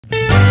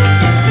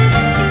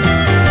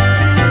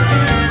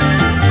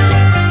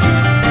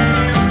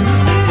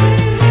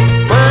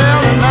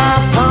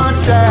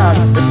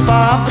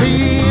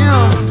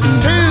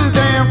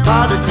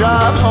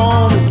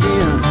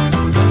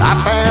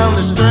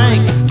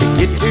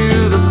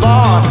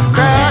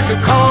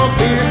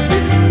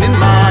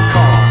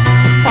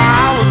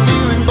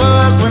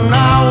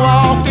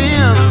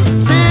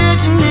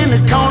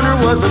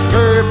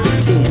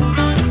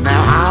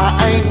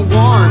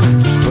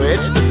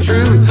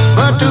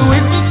the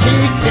whiskey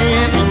kicked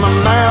in and my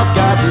mouth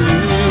got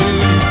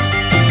loose.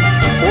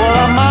 Well,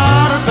 I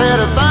might have said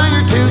a thing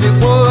or two that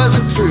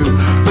wasn't true,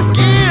 but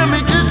give me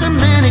just a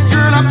minute,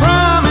 girl, I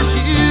promise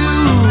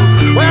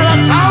you. Well, I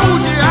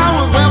told you I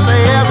was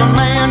wealthy as a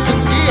man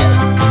could get.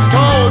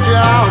 Told you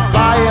I would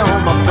fly you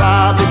on my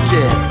private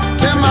jet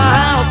to my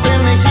house in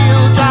the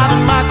hills,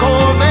 driving my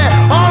Corvette.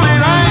 Oh,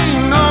 it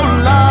ain't no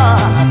lie,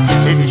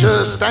 it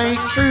just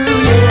ain't true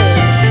yet.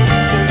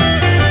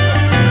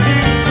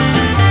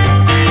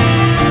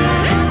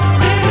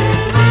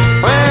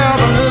 Well,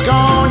 the look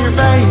on your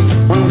face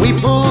when we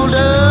pulled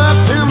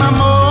up to my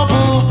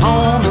mobile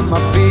home in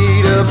my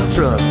beat-up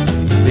truck,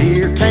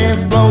 beer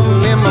cans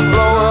floating in my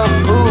blow-up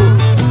pool.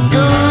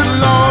 Good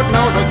Lord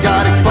knows I've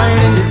got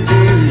explaining to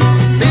do.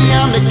 See,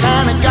 I'm the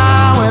kind of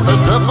guy with a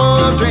couple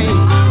of dreams.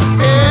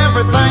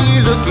 Everything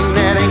you're looking